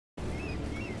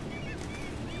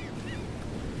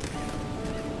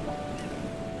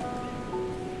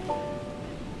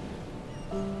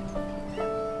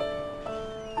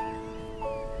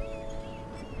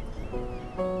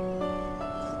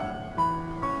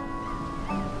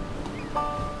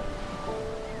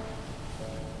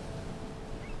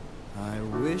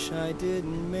wish I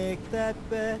didn't make that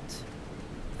bet.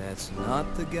 That's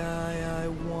not the guy I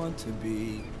want to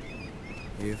be.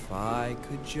 If I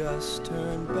could just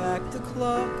turn back the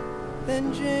clock,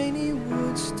 then Janie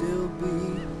would still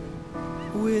be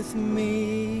with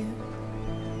me.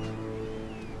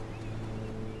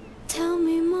 Tell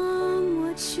me, Mom,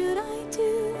 what should I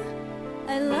do?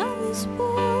 I love this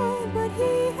boy, but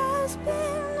he has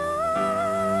been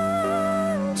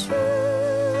untrue.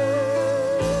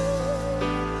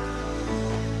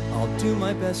 I'll do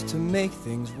my best to make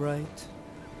things right.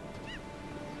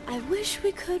 I wish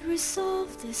we could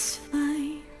resolve this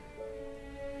fight.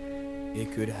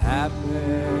 It could happen.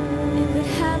 It could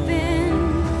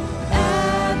happen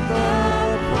at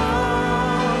the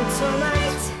prom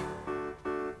tonight.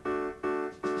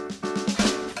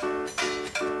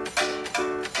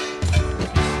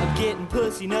 I'm getting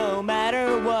pussy no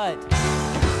matter what,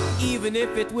 even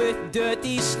if it's with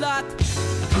dirty slut.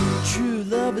 True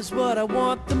love is what I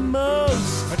want the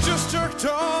most. I just jerked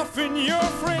off in your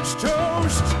French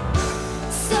toast.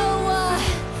 So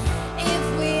if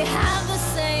we have the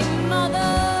same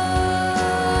mother,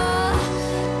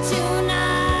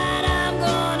 tonight I'm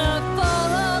gonna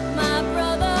fuck my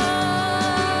brother.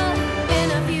 In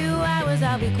a few hours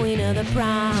I'll be queen of the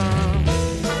prom.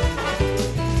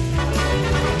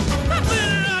 I've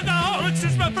been an alcoholic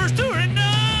since my first touring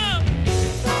up.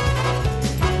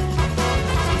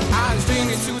 I was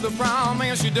taken to the prom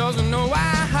and she doesn't know why.